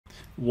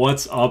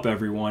What's up,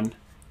 everyone?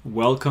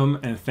 Welcome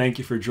and thank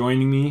you for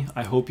joining me.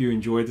 I hope you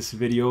enjoyed this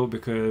video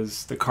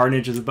because the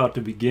carnage is about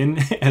to begin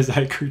as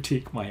I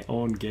critique my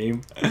own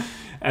game.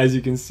 As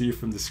you can see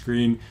from the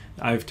screen,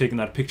 I've taken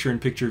that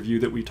picture-in-picture view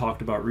that we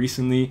talked about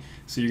recently.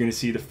 So you're going to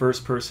see the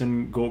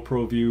first-person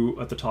GoPro view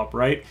at the top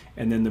right,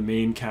 and then the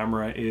main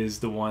camera is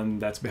the one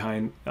that's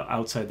behind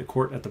outside the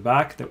court at the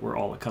back that we're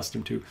all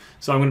accustomed to.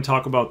 So I'm going to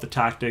talk about the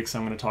tactics.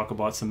 I'm going to talk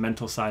about some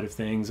mental side of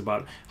things,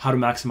 about how to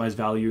maximize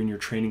value in your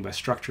training by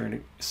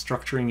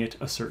structuring it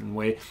a certain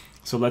way.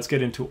 So let's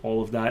get into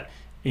all of that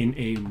in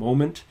a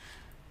moment.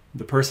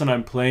 The person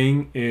I'm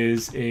playing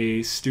is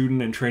a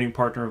student and training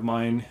partner of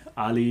mine,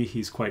 Ali.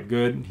 He's quite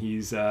good.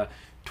 He's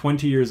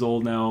 20 years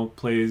old now,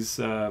 plays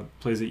at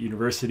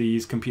university.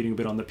 He's competing a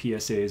bit on the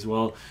PSA as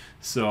well.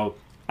 So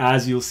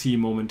as you'll see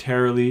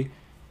momentarily,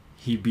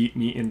 he beat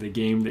me in the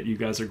game that you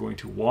guys are going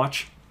to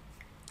watch.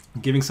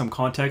 Giving some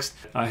context,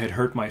 I had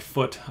hurt my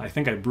foot. I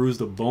think I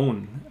bruised a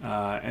bone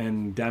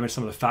and damaged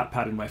some of the fat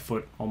pad in my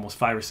foot almost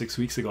 5 or 6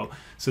 weeks ago.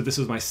 So this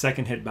was my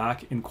second hit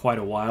back in quite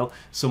a while.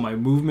 So my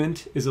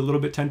movement is a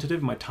little bit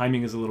tentative. My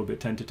timing is a little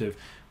bit tentative.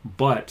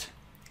 But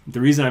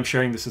the reason I'm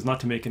sharing this is not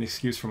to make an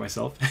excuse for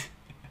myself.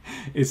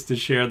 It's to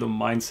share the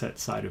mindset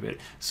side of it.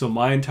 So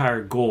my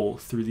entire goal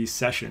through these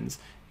sessions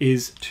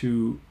is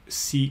to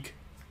seek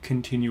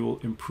continual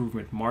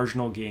improvement,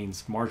 marginal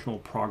gains, marginal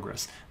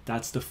progress.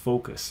 That's the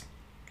focus.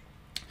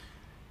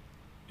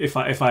 If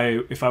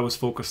I was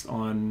focused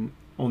on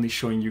only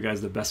showing you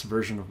guys the best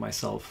version of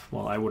myself,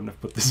 well, I wouldn't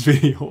have put this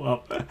video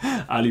up.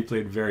 Ali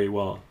played very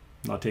well,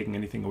 not taking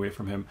anything away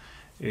from him.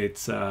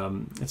 It's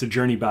a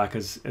journey back,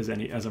 as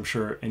I'm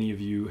sure any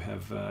of you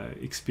have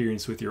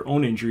experienced with your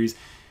own injuries.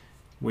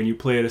 When you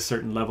play at a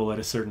certain level, at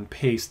a certain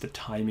pace, the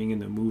timing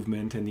and the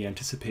movement and the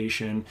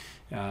anticipation,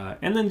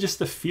 and then just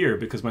the fear,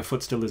 because my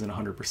foot still isn't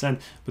 100%,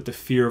 but the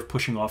fear of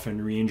pushing off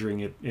and re-injuring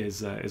it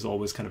is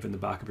always kind of in the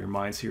back of your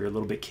mind, so you're a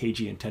little bit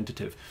cagey and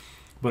tentative.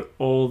 But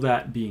all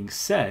that being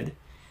said,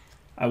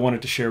 I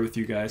wanted to share with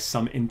you guys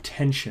some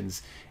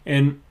intentions.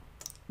 And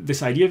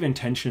this idea of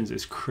intentions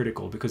is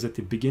critical because at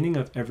the beginning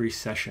of every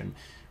session,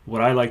 what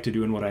I like to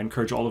do and what I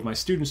encourage all of my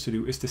students to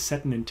do is to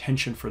set an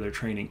intention for their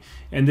training.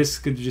 And this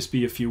could just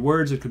be a few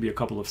words, it could be a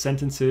couple of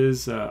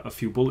sentences, a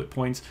few bullet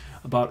points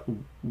about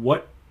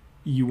what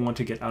you want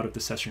to get out of the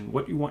session,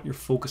 what you want your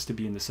focus to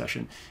be in the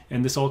session.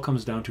 And this all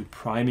comes down to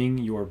priming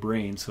your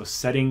brain. So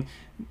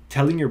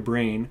telling your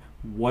brain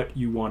what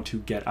you want to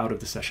get out of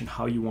the session,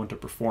 how you want to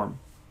perform.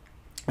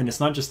 And it's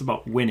not just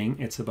about winning,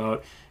 it's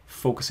about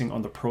focusing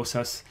on the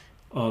process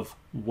of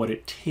what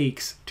it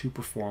takes to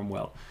perform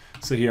well.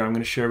 So here I'm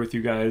going to share with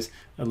you guys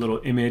a little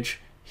image.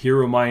 Here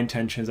are my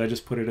intentions. I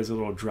just put it as a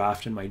little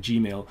draft in my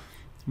Gmail.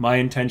 My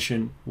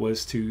intention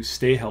was to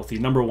stay healthy.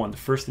 Number one, the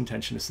first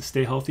intention is to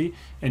stay healthy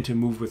and to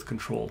move with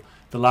control.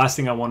 The last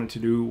thing I wanted to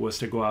do was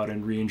to go out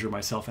and re-injure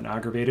myself and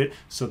aggravate it.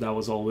 So that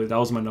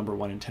was my number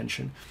one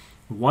intention.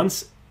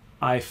 Once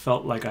I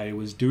felt like I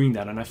was doing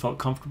that and I felt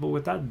comfortable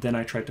with that, then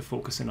I tried to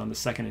focus in on the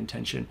second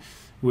intention,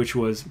 which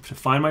was to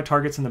find my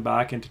targets in the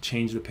back and to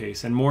change the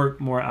pace, and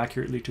more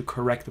accurately to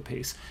correct the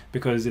pace.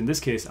 Because in this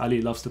case,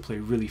 Ali loves to play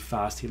really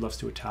fast. He loves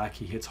to attack.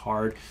 He hits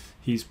hard.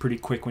 He's pretty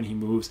quick when he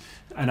moves.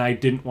 And I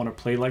didn't want to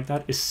play like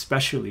that,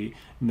 especially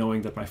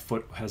knowing that my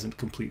foot hasn't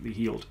completely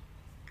healed.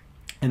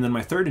 And then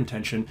my third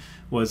intention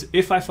was,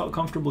 if I felt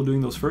comfortable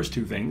doing those first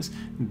two things,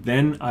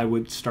 then I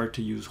would start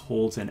to use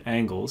holds and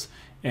angles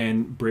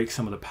and break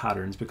some of the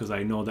patterns, because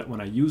I know that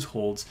when I use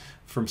holds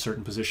from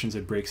certain positions,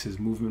 it breaks his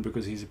movement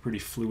because he's a pretty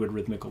fluid,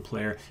 rhythmical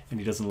player and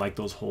he doesn't like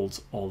those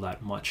holds all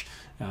that much.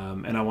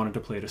 And I wanted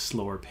to play at a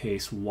slower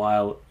pace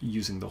while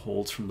using the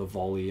holds from the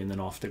volley and then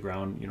off the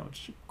ground, you know,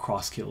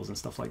 cross kills and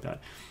stuff like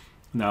that.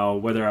 Now,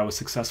 whether I was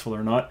successful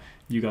or not,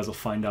 you guys will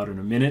find out in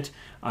a minute.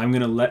 I'm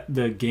going to let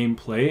the game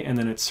play, and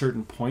then at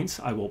certain points,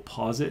 I will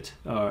pause it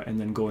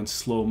and then go in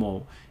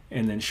slow-mo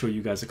and then show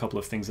you guys a couple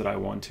of things that I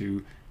want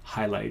to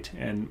highlight.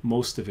 And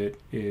most of it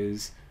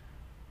is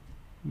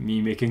me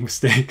making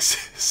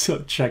mistakes.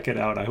 So check it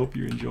out. I hope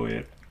you enjoy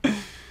it.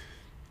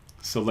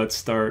 So let's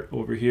start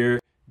over here.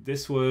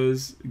 This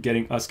was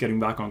us getting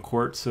back on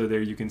court. So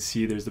there you can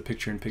see there's the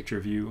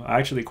picture-in-picture view. I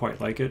actually quite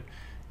like it,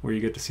 where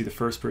you get to see the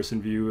first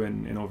person view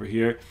and over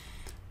here.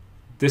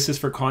 This is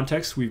for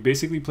context. We've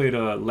basically played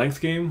a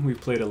length game. We've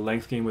played a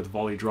length game with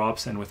volley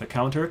drops and with a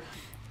counter.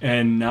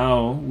 And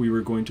now we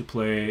were going to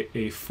play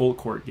a full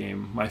court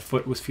game. My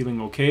foot was feeling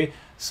okay,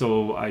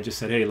 so I just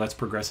said, hey, let's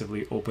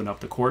progressively open up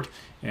the court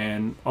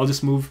and I'll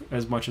just move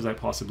as much as I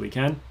possibly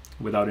can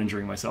without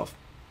injuring myself.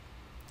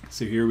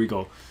 So here we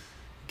go.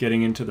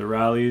 Getting into the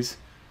rallies.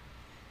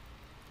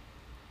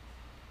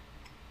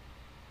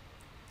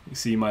 You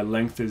see my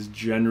length is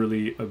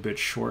generally a bit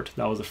short.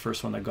 That was the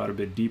first one that got a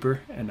bit deeper,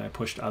 and I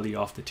pushed Ali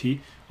off the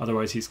tee.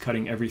 Otherwise, he's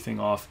cutting everything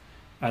off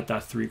at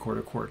that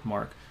 3/4 court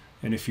mark.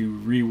 And if you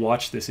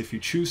re-watch this, if you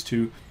choose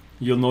to,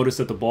 you'll notice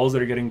that the balls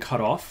that are getting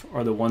cut off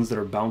are the ones that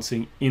are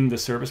bouncing in the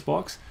service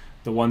box.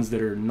 The ones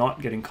that are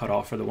not getting cut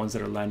off are the ones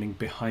that are landing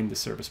behind the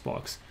service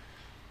box.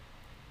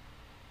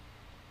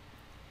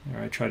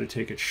 There, I try to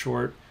take it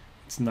short.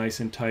 It's nice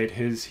and tight.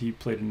 He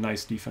played a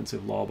nice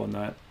defensive lob on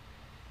that.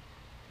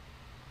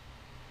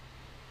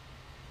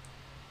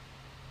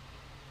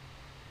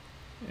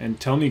 And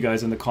tell me,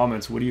 guys, in the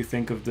comments, what do you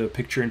think of the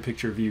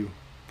picture-in-picture view?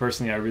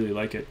 Personally, I really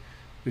like it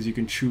because you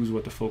can choose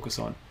what to focus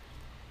on.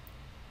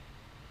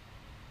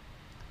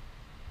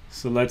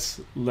 So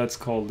let's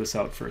call this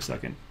out for a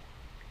second.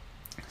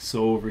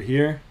 So over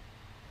here,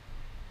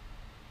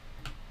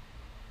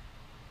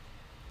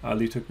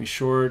 Ali took me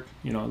short,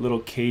 you know, a little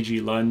cagey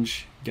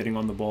lunge, getting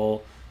on the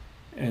ball,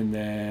 and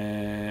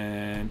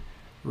then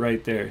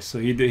right there. So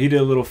he did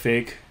a little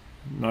fake.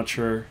 I'm not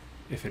sure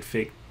if it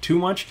faked too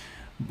much,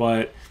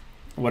 but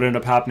what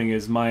ended up happening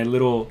is my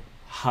little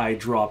high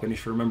drop, and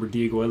if you remember,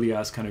 Diego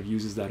Elias kind of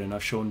uses that, and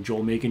I've shown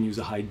Joel Macon use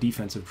a high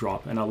defensive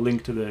drop, and I'll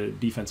link to the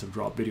defensive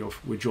drop video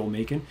with Joel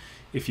Macon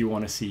if you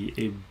want to see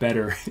a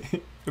better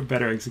a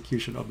better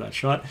execution of that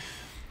shot.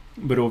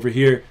 But over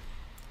here,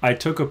 I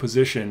took a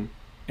position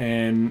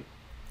and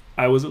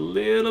I was a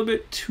little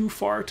bit too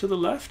far to the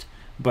left,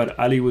 but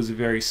Ali was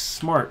very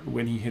smart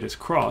when he hit his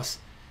cross,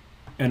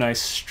 and I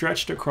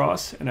stretched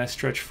across and I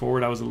stretched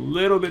forward. I was a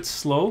little bit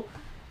slow,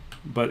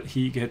 but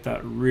he hit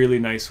that really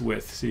nice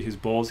width. See, his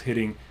ball's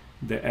hitting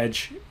the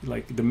edge,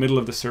 like the middle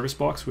of the service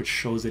box, which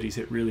shows that he's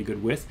hit really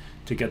good width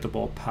to get the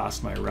ball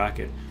past my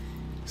racket.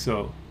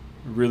 So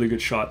really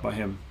good shot by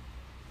him.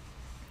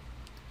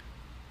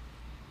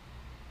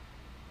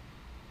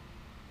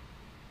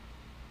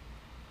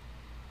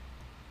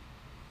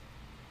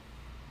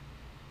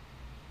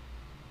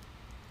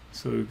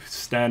 So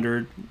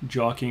standard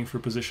jockeying for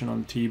position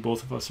on the tee.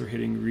 Both of us are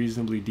hitting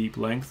reasonably deep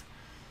length.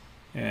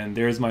 And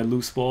there's my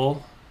loose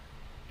ball,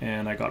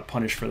 and I got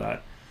punished for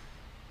that.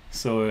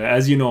 So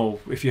as you know,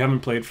 if you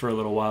haven't played for a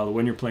little while,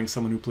 when you're playing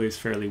someone who plays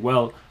fairly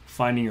well,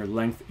 finding your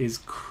length is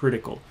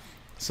critical.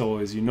 So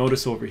as you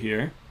notice over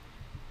here,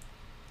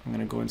 I'm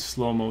going to go in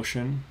slow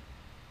motion.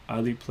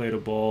 Ali played a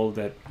ball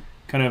that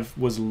kind of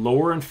was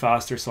lower and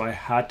faster, so I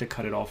had to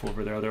cut it off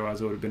over there, otherwise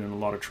I would have been in a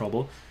lot of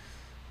trouble.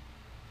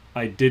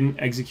 I didn't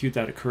execute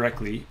that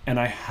correctly, and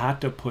I had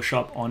to push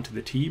up onto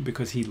the tee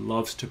because he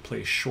loves to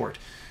play short.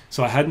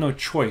 So I had no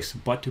choice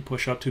but to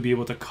push up to be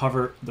able to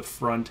cover the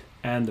front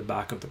and the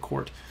back of the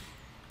court.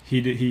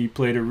 He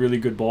played a really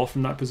good ball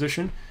from that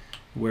position,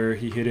 where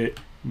he hit it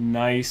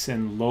nice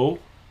and low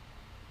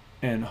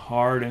and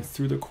hard and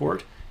through the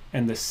court,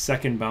 and the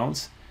second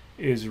bounce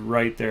is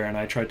right there, and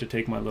I tried to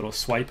take my little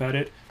swipe at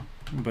it,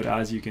 but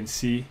as you can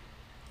see,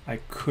 I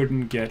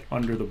couldn't get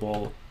under the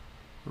ball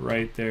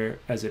right there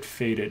as it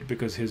faded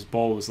because his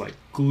ball was like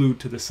glued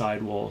to the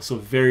side wall. So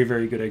very,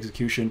 very good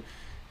execution,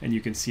 and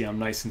you can see I'm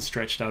nice and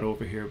stretched out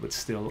over here but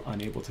still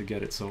unable to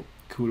get it. So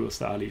kudos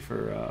to Ali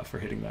for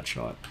hitting that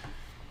shot.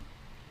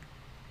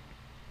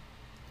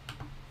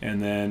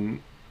 And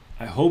then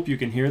I hope you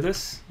can hear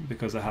this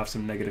because I have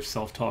some negative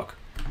self-talk.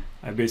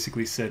 I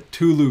basically said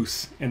too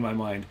loose in my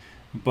mind,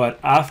 but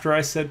after I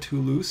said too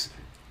loose,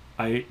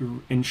 I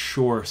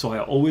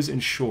always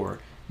ensure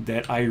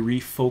that I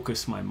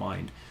refocus my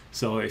mind.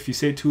 So if you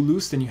say too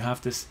loose, then you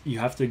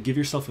have to give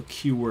yourself a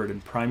cue word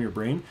and prime your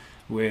brain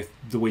with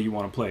the way you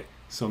want to play.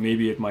 So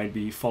maybe it might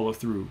be follow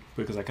through,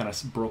 because I kind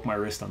of broke my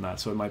wrist on that.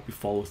 So it might be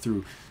follow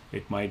through.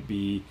 It might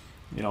be,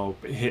 you know,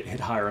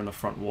 hit higher on the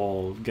front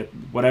wall. Get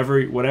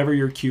whatever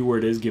your cue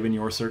word is given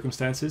your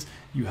circumstances,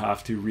 you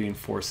have to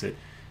reinforce it.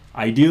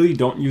 Ideally,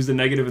 don't use the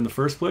negative in the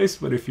first place,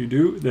 but if you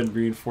do, then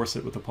reinforce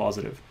it with a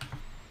positive.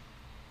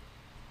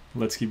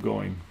 Let's keep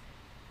going.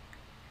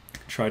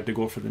 Tried to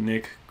go for the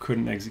nick,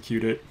 couldn't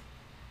execute it.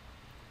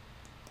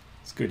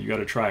 It's good, you got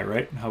to try,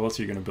 right? How else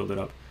are you going to build it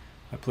up?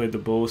 I played the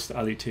boast,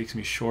 Ali takes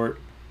me short.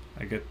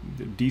 I get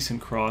a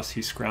decent cross,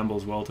 he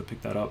scrambles well to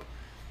pick that up.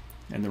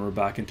 And then we're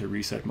back into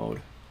reset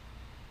mode.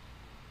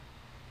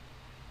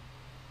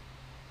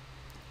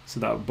 So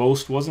that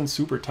boast wasn't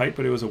super tight,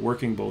 but it was a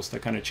working boast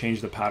that kind of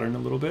changed the pattern a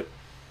little bit.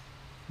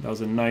 That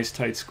was a nice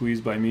tight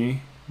squeeze by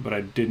me, but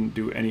I didn't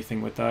do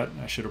anything with that.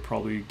 I should have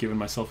probably given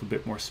myself a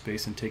bit more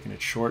space and taken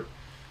it short.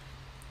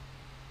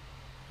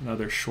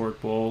 Another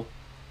short ball,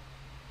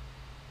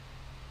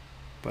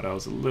 but I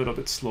was a little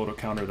bit slow to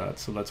counter that.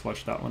 So let's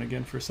watch that one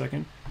again for a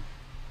second.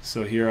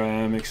 So here I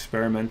am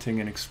experimenting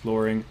and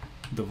exploring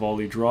the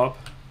volley drop,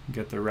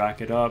 get the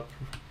racket up,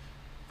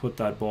 put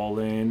that ball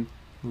in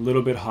a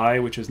little bit high,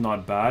 which is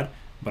not bad,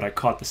 but I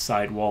caught the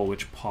side wall,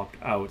 which popped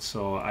out.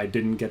 So I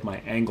didn't get my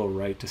angle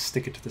right to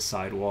stick it to the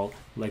side wall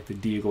like the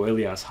Diego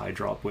Elias high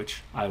drop,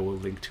 which I will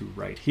link to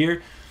right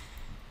here.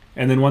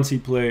 And then once I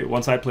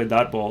played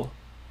that ball,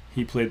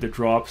 he played the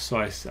drop, so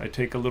I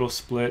take a little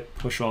split,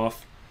 push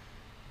off,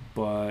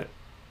 but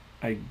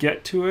I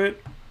get to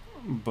it,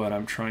 but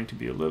I'm trying to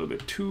be a little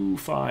bit too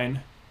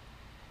fine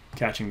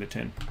catching the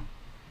tin.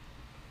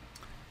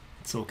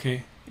 It's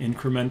okay,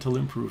 incremental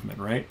improvement,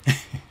 right?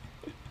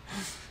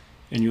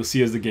 And you'll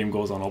see as the game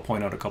goes on, I'll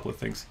point out a couple of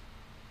things.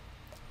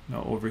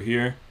 Now over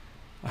here,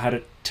 I had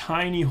a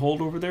tiny hold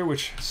over there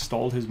which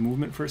stalled his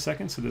movement for a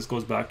second, so this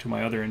goes back to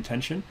my other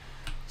intention.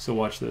 So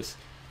watch this.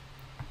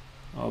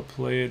 I'll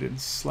play it in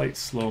slight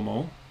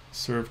slow-mo.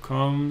 Serve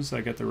comes,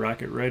 I get the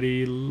racket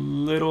ready,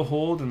 little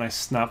hold, and I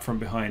snap from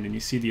behind, and you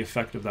see the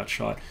effect of that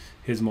shot.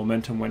 His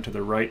momentum went to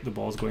the right, the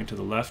ball's going to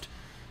the left,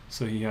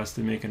 so he has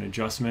to make an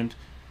adjustment.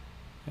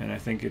 And I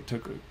think it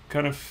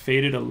kind of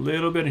faded a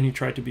little bit, and he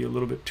tried to be a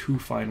little bit too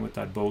fine with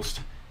that boast,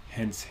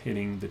 hence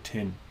hitting the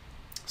tin.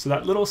 So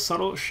that little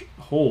subtle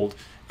hold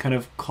kind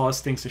of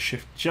caused things to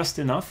shift just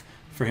enough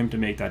for him to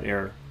make that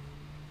error.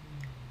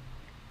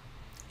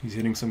 He's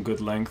hitting some good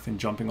length and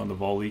jumping on the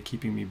volley,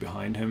 keeping me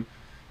behind him.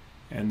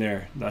 And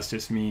there, that's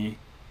just me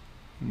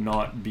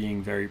not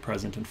being very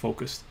present and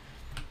focused.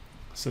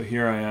 So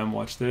here I am,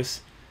 watch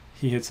this.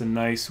 He hits a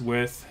nice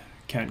width,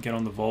 can't get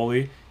on the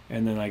volley,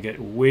 and then I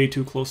get way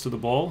too close to the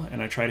ball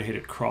and I try to hit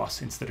it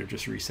cross instead of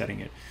just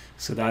resetting it.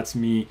 So that's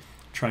me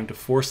trying to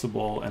force the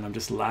ball, and I'm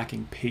just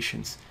lacking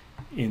patience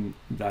in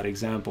that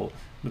example.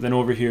 But then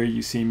over here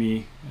you see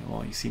me,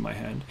 well, you see my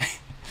hand,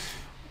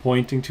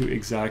 pointing to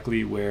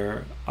exactly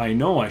where I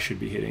know I should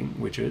be hitting,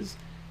 which is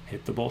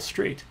hit the ball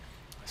straight.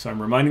 So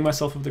I'm reminding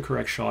myself of the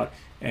correct shot,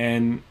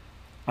 and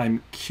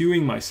I'm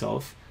cueing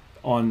myself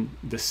on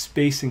the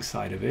spacing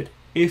side of it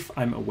if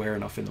I'm aware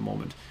enough in the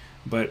moment.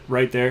 But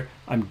right there,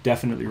 I'm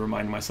definitely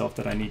reminding myself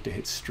that I need to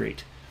hit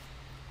straight.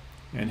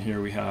 And here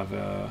we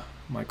have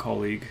my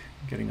colleague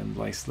getting a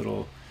nice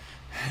little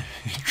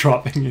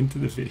dropping into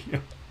the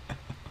video.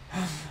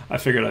 I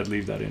figured I'd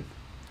leave that in.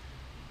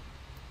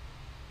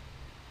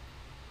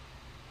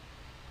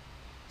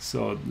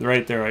 So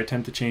right there, I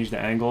attempt to change the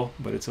angle,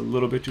 but it's a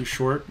little bit too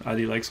short.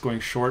 Ali likes going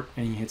short,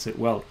 and he hits it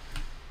well.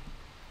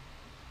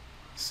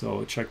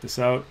 So check this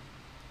out.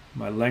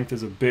 My length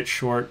is a bit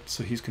short,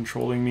 so he's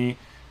controlling me.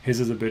 His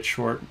is a bit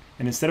short.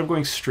 And instead of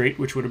going straight,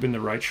 which would have been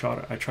the right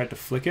shot, I tried to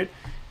flick it,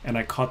 and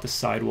I caught the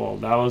sidewall.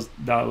 That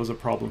was a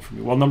problem for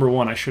me. Well, number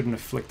one, I shouldn't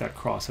have flicked that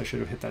cross. I should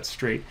have hit that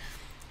straight.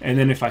 And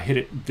then if I hit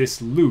it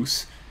this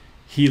loose,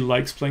 he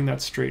likes playing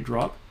that straight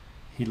drop.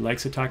 He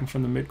likes attacking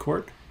from the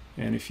midcourt.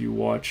 And if you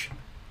watch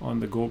on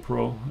the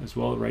GoPro as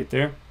well, right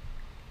there,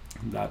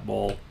 that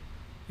ball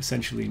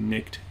essentially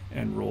nicked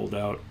and rolled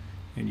out,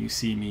 and you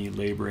see me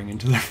laboring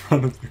into the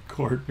front of the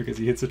court because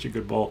he hit such a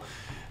good ball,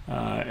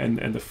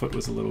 and the foot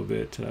was a little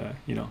bit,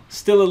 you know,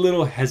 still a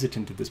little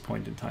hesitant at this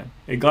point in time.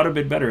 It got a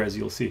bit better, as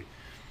you'll see.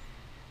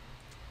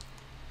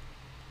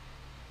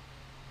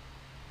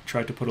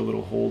 Tried to put a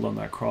little hold on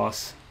that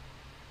cross,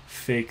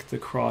 fake the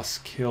cross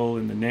kill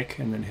in the nick,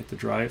 and then hit the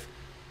drive.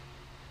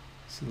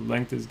 So the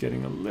length is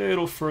getting a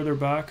little further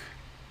back.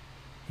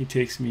 He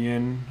takes me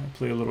in, I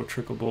play a little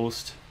trickle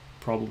boast,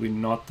 probably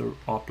not the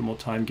optimal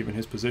time given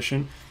his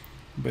position,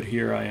 but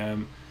here I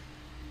am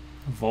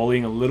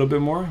volleying a little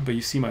bit more, but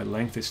you see my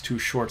length is too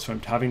short, so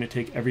I'm having to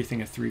take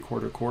everything at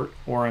 3/4 court,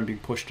 or I'm being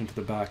pushed into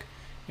the back,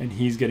 and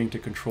he's getting to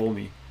control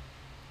me.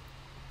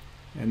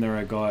 And there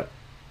I got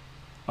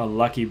a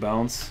lucky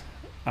bounce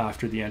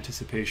after the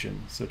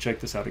anticipation. So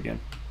check this out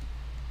again.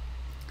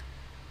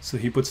 So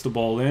he puts the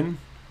ball in,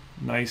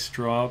 nice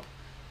drop.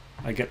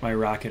 I get my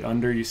racket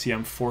under. You see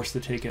I'm forced to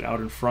take it out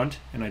in front,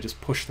 and I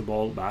just push the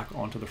ball back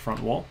onto the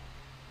front wall.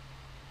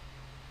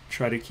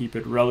 Try to keep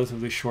it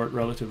relatively short,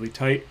 relatively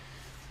tight.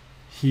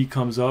 He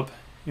comes up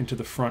into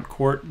the front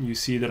court. You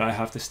see that I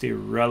have to stay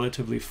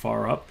relatively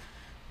far up.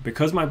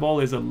 Because my ball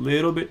is a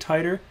little bit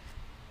tighter,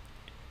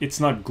 it's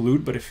not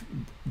glued, but if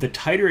the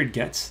tighter it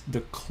gets,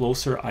 the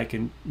closer I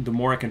can, the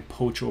more I can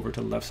poach over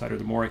to the left side, or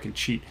the more I can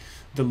cheat.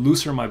 The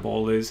looser my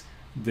ball is,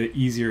 the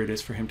easier it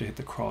is for him to hit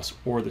the cross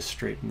or the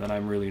straight, and then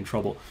I'm really in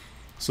trouble.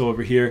 So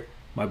over here,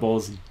 my ball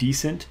is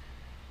decent.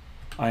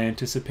 I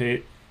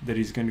anticipate that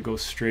he's going to go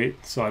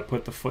straight, so I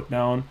put the foot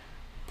down,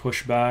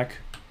 push back,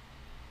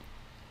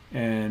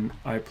 and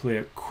I play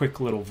a quick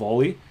little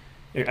volley.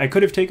 I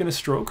could have taken a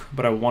stroke,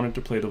 but I wanted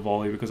to play the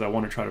volley because I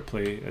want to try to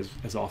play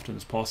as often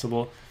as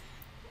possible,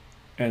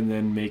 and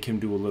then make him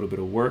do a little bit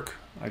of work.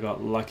 I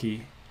got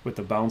lucky with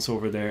the bounce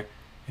over there,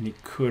 and he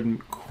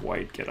couldn't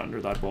quite get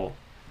under that ball.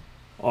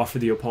 Offer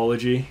the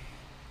apology,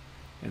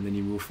 and then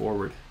you move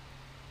forward.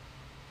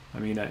 I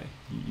mean,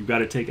 you got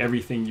to take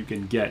everything you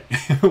can get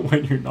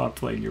when you're not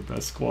playing your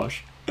best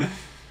squash.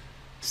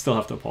 Still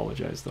have to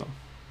apologize though.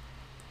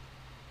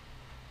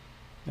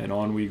 And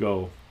on we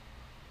go.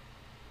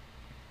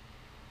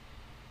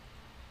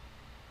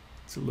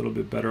 It's a little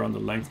bit better on the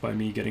length by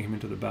me getting him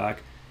into the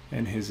back,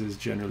 and his is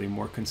generally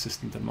more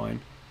consistent than mine.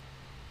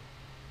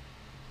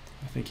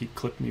 I think he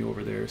clipped me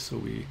over there, so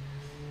we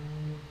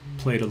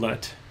played a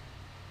let.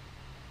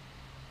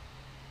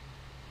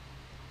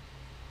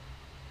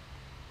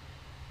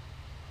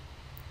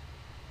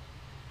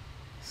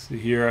 So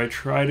here I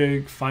try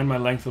to find my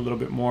length a little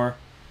bit more.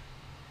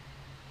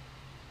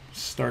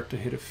 Start to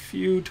hit a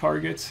few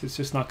targets. It's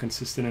just not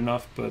consistent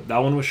enough, but that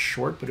one was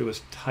short, but it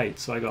was tight,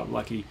 so I got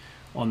lucky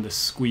on the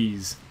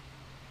squeeze.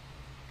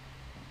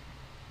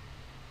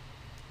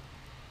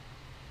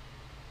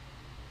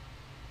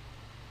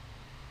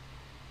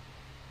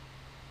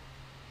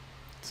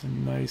 It's a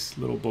nice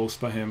little boast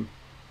by him.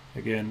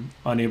 Again,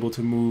 unable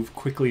to move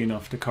quickly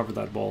enough to cover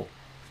that ball.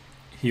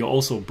 He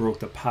also broke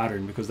the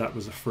pattern because that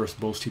was the first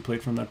boast he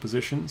played from that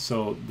position,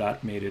 so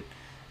that made it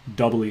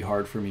doubly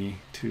hard for me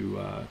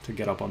to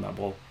get up on that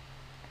ball.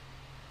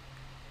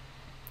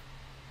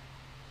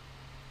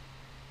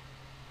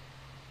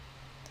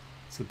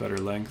 It's a better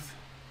length.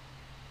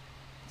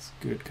 It's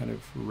good kind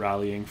of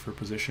rallying for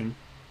position.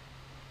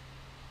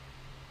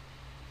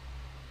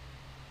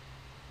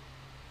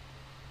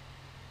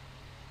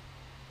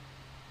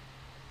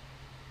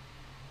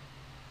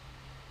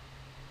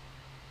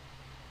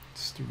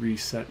 Just to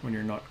reset when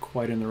you're not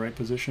quite in the right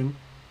position.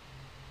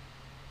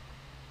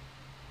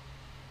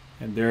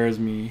 And there's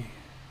me.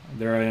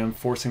 There I am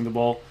forcing the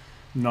ball.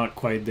 Not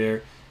quite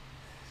there.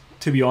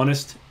 To be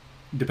honest,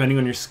 depending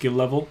on your skill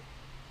level,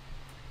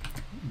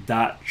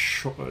 that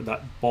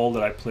ball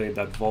that I played,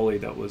 that volley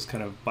that was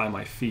kind of by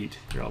my feet.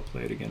 Here, I'll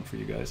play it again for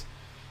you guys.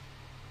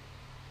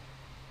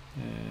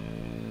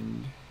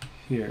 And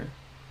here.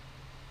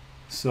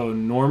 So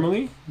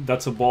normally,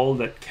 that's a ball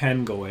that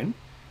can go in.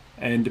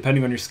 And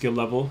depending on your skill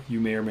level, you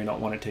may or may not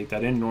want to take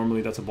that in.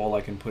 Normally, that's a ball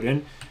I can put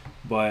in.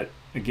 But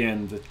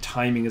again, the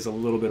timing is a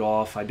little bit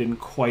off. I didn't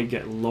quite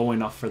get low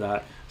enough for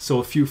that. So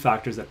a few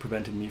factors that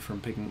prevented me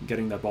from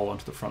getting that ball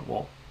onto the front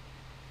wall.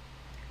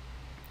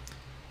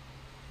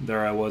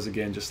 There I was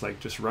again,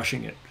 just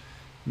rushing it.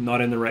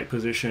 Not in the right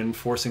position,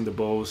 forcing the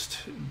boast.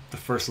 The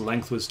first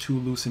length was too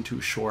loose and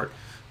too short.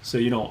 So,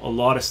 you know, a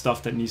lot of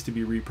stuff that needs to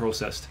be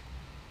reprocessed.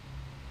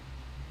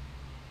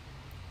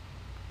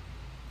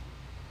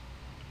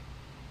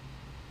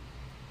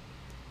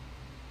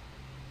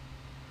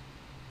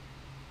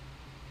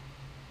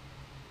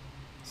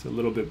 It's a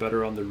little bit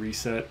better on the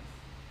reset.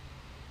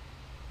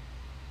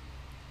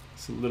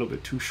 It's a little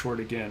bit too short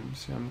again.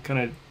 So I'm kind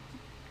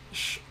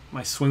of...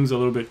 my swing's a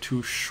little bit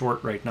too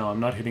short right now. I'm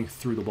not hitting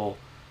through the ball.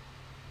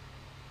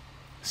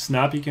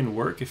 Snappy can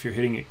work if you're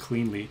hitting it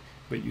cleanly,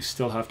 but you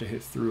still have to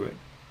hit through it.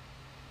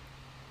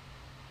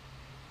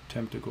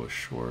 Attempt to go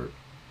short.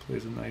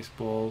 Plays a nice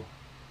ball.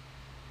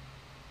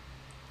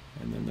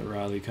 And then the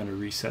rally kind of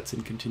resets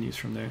and continues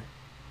from there.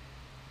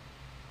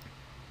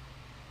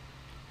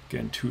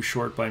 Again, too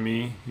short by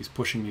me. He's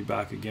pushing me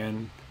back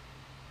again.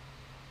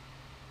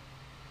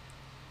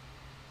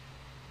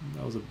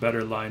 That was a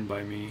better line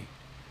by me.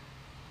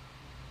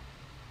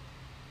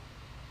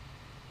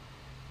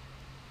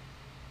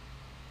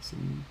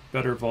 Some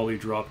better volley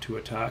drop to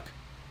attack.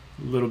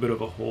 A little bit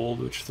of a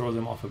hold, which throws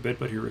him off a bit,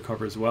 but he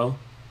recovers well.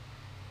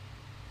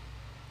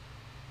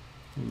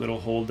 A little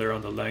hold there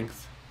on the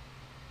length.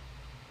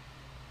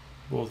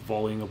 Both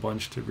volleying a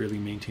bunch to really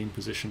maintain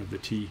position of the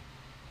tee.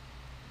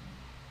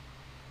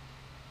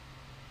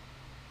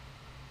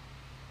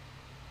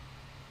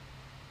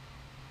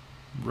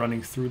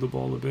 Running through the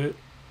ball a bit,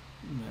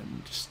 and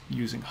then just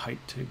using height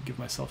to give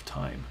myself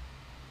time.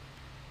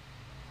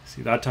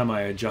 See, that time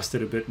I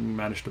adjusted a bit and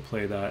managed to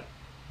play that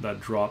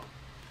drop.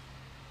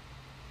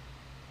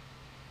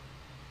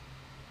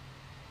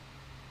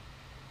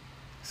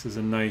 This is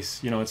a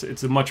nice, you know,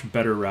 it's a much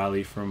better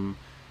rally from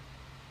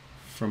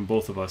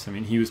both of us. I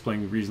mean, he was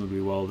playing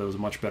reasonably well. That was a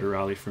much better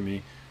rally for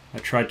me. I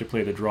tried to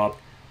play the drop,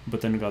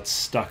 but then got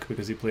stuck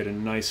because he played a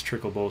nice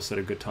trickle boast at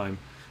a good time.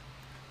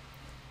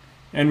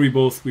 And we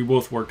both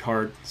worked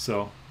hard,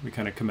 so we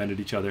kind of commended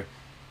each other.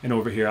 And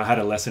over here, I had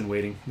a lesson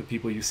waiting, the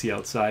people you see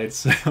outside,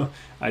 so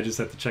I just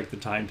had to check the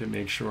time to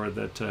make sure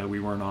that we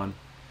weren't on.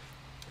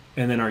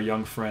 And then our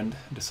young friend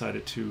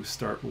decided to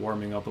start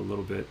warming up a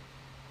little bit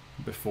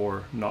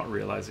before not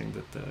realizing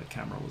that the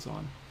camera was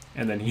on.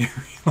 And then he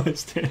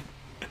realized it.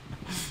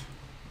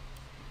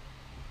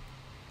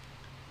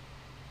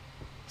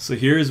 So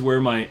here's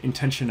where my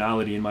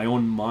intentionality in my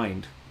own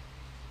mind,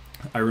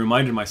 I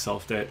reminded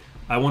myself that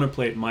I want to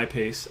play at my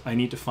pace. I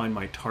need to find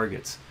my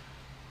targets.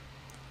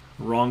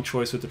 Wrong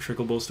choice with the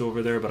trickle boast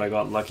over there, but I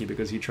got lucky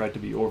because he tried to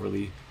be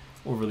overly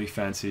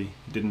fancy.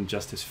 He didn't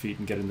adjust his feet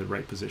and get in the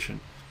right position.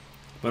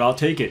 But I'll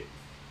take it.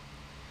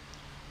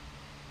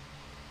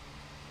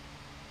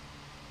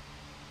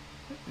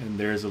 And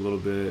there's a little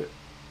bit.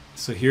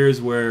 So here's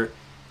where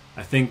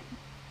I think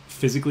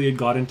physically it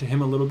got into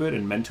him a little bit,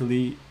 and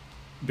mentally,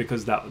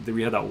 because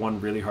we had that one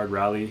really hard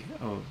rally,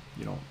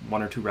 you know,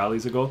 1 or 2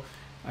 rallies ago.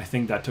 I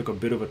think that took a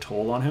bit of a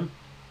toll on him.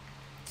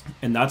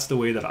 And that's the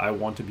way that I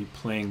want to be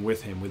playing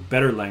with him, with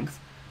better length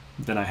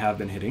than I have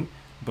been hitting,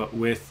 but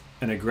with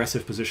an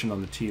aggressive position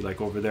on the tee. Like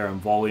over there, I'm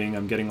volleying,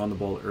 I'm getting on the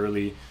ball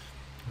early,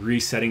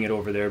 resetting it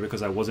over there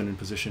because I wasn't in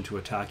position to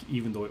attack,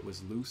 even though it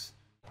was loose.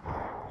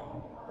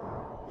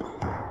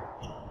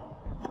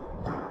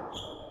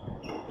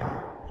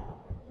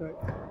 A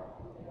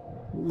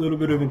little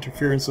bit of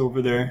interference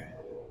over there,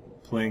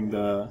 playing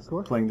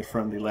the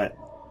friendly let.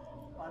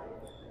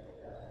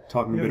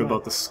 Talking a bit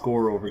about the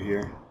score over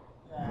here.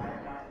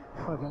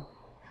 Okay.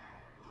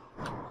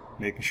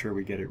 Making sure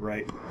we get it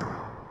right.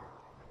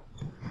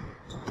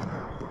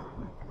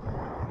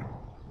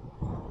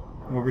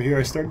 Over here,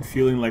 I started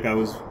feeling like I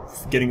was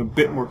getting a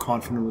bit more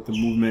confident with the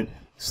movement,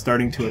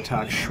 starting to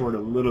attack short a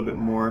little bit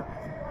more,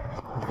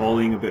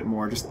 volleying a bit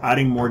more, just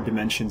adding more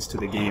dimensions to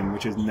the game,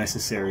 which is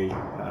necessary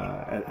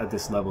at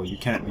this level. You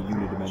can't be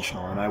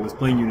unidimensional, and I was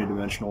playing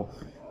unidimensional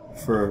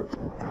for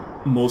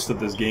most of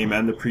this game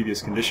and the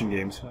previous condition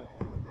games.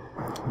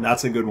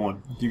 That's a good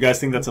one. Do you guys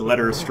think that's a let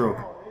or a stroke?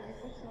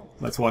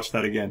 Let's watch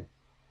that again.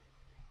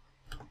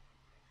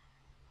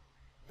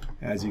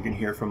 As you can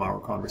hear from our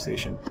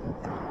conversation,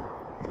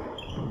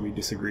 we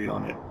disagreed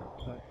on it.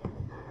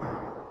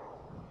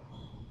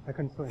 I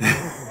couldn't swing.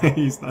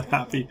 He's not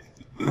happy.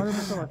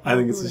 I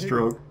think it's a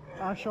stroke.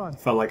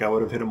 Felt like I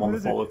would have hit him on the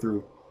follow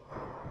through.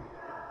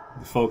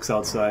 The folks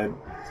outside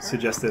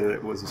suggested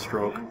it was a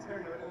stroke.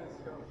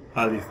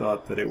 Ali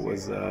thought that it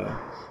was a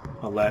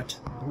let.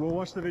 We'll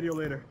watch the video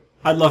later.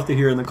 I'd love to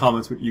hear in the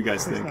comments what you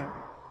guys think.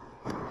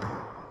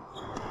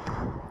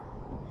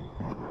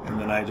 And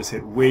then I just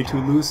hit way too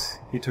loose.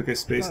 He took his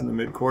space in the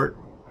mid-court.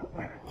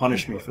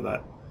 Punished me for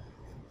that.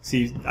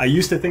 See, I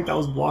used to think that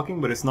was blocking,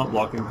 but it's not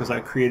blocking because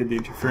I created the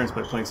interference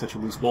by playing such a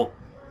loose ball.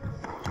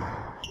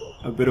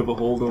 A bit of a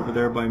hold over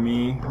there by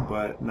me,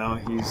 but now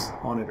he's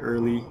on it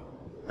early.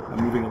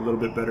 I'm moving a little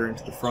bit better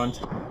into the front.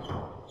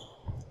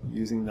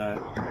 Using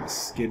that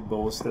skid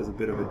boast as a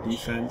bit of a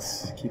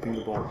defense, keeping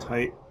the ball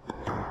tight.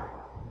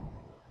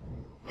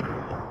 A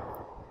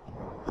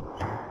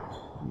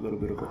little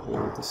bit of a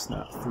hold to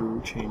snap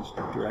through, change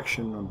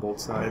direction on both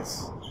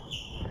sides.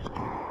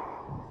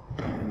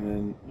 And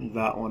then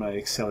that one I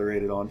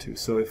accelerated onto.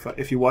 So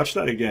if you watch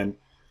that again,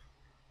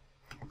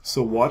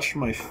 so watch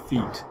my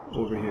feet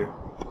over here.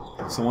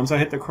 So once I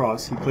hit the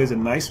cross, he plays a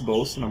nice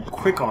boast and I'm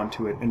quick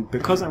onto it. And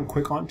because I'm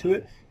quick onto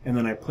it, and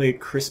then I play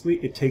it crisply,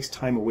 it takes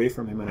time away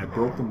from him and I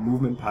broke the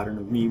movement pattern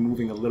of me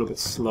moving a little bit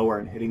slower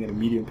and hitting at a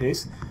medium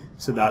pace.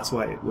 So that's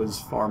why it was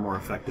far more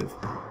effective.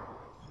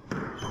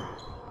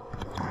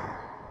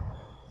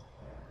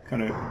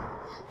 Kind of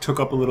took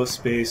up a little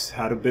space,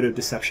 had a bit of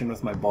deception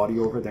with my body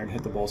over there and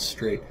hit the ball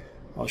straight.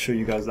 I'll show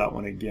you guys that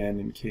one again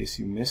in case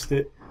you missed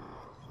it.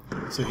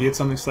 So he hit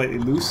something slightly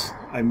loose.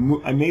 I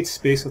made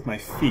space with my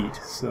feet,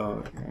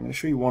 so I'm going to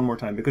show you one more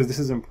time because this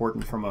is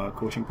important from a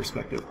coaching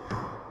perspective.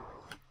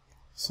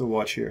 So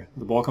watch here.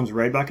 The ball comes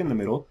right back in the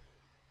middle,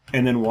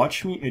 and then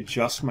watch me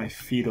adjust my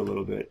feet a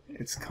little bit.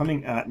 It's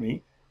coming at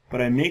me,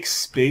 but I make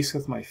space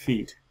with my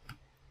feet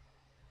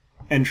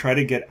and try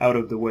to get out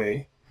of the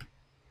way.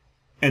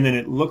 And then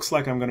it looks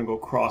like I'm going to go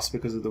cross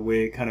because of the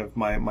way kind of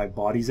my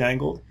body's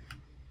angled,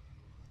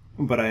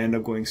 but I end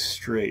up going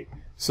straight.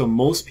 So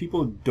most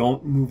people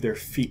don't move their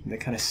feet and they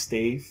kind of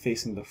stay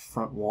facing the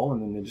front wall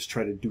and then they just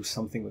try to do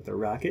something with their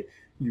racket.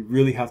 You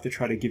really have to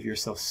try to give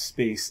yourself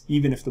space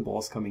even if the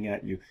ball's coming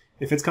at you.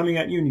 If it's coming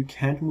at you and you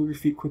can't move your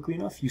feet quickly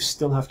enough, you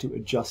still have to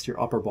adjust your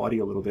upper body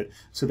a little bit.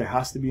 So there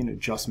has to be an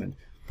adjustment.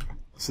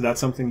 So that's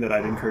something that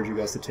I'd encourage you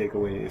guys to take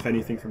away. If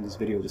anything from this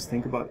video, just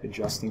think about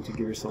adjusting to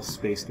give yourself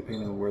space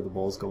depending on where the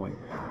ball's going.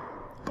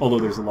 Although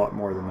there's a lot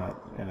more than that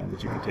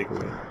that you can take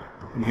away.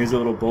 And here's a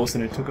little boast,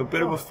 and it took a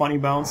bit of a funny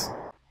bounce,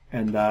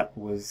 and that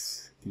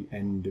was the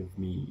end of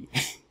me.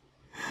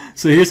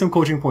 So here's some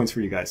coaching points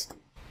for you guys.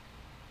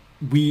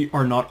 We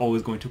are not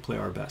always going to play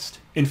our best.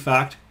 In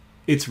fact,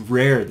 it's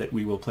rare that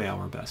we will play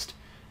our best.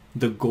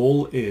 The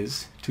goal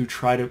is to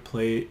try to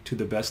play to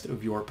the best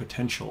of your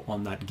potential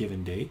on that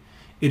given day.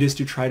 It is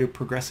to try to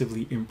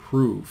progressively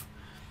improve.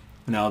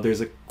 Now, there's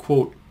a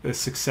quote, a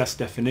success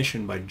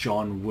definition by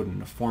John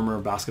Wooden, a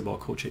former basketball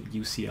coach at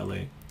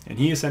UCLA. And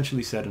he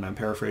essentially said, and I'm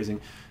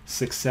paraphrasing,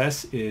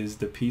 success is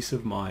the peace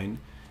of mind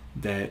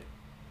that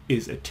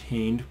is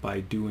attained by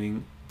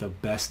doing the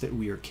best that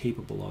we are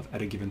capable of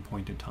at a given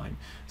point in time.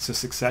 So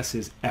success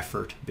is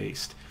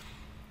effort-based.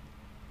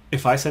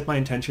 If I set my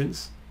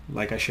intentions,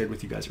 like I shared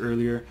with you guys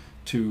earlier,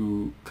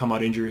 to come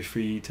out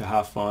injury-free, to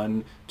have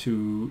fun,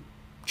 to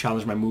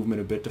challenge my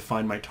movement a bit, to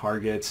find my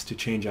targets, to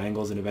change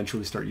angles, and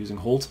eventually start using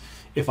holds,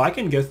 if I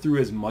can get through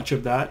as much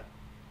of that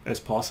as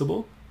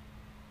possible,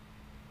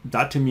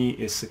 that to me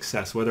is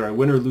success. Whether I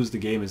win or lose the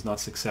game is not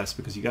success,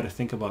 because you got to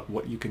think about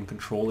what you can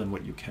control and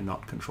what you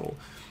cannot control.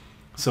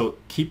 So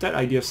keep that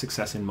idea of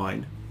success in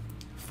mind.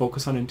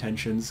 Focus on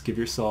intentions. Give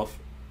yourself,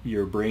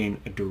 your brain,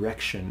 a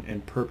direction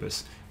and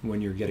purpose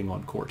when you're getting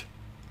on court.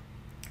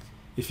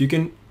 If you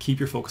can keep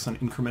your focus on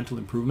incremental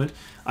improvement,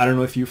 I don't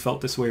know if you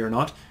felt this way or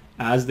not,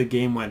 as the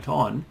game went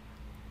on,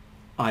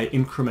 I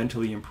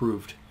incrementally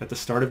improved. At the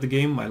start of the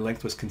game, my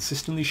length was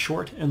consistently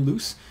short and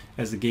loose.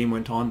 As the game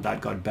went on,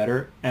 that got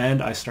better,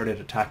 and I started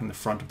attacking the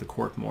front of the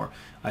court more.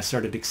 I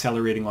started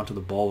accelerating onto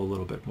the ball a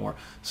little bit more.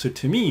 So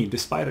to me,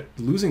 despite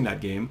losing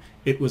that game,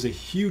 it was a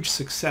huge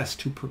success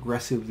to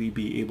progressively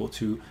be able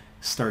to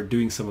start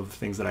doing some of the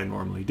things that I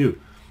normally do.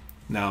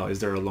 Now, is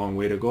there a long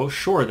way to go?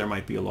 Sure, there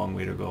might be a long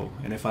way to go.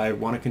 And if I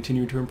want to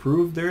continue to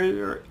improve,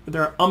 there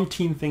are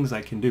umpteen things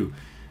I can do.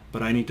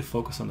 But I need to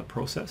focus on the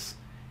process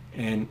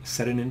and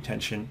set an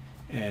intention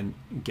and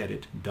get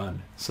it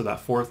done. So that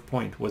fourth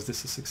point, was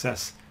this a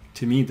success?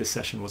 To me, this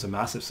session was a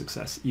massive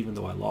success, even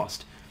though I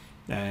lost.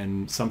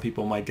 And some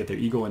people might get their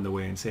ego in the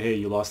way and say, hey,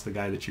 you lost the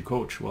guy that you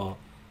coach. Well,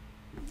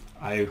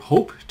 I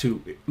hope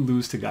to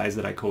lose to guys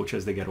that I coach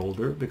as they get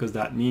older, because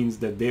that means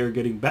that they are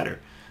getting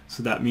better.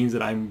 So that means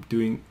that I'm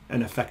doing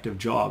an effective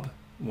job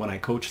when I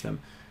coach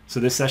them.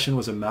 So this session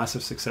was a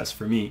massive success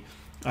for me.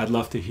 I'd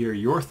love to hear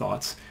your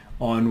thoughts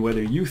on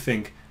whether you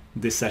think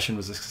this session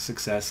was a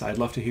success. I'd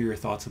love to hear your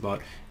thoughts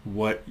about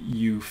what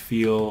you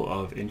feel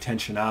of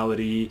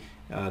intentionality,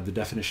 the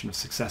definition of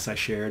success I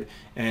shared,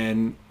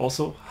 and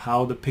also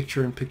how the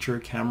picture-in-picture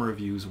camera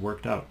views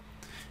worked out.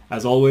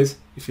 As always,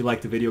 if you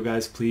like the video,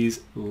 guys,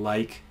 please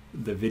like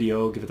the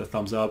video, give it a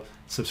thumbs up,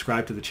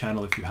 subscribe to the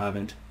channel if you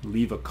haven't,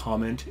 leave a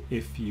comment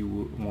if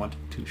you want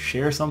to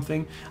share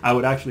something. I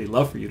would actually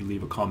love for you to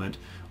leave a comment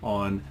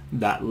on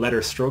that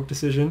letter stroke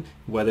decision,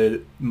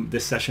 whether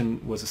this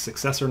session was a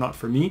success or not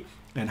for me,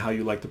 and how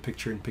you like the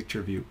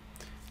picture-in-picture view.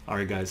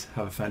 Alright guys,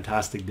 have a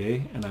fantastic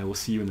day, and I will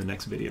see you in the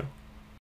next video.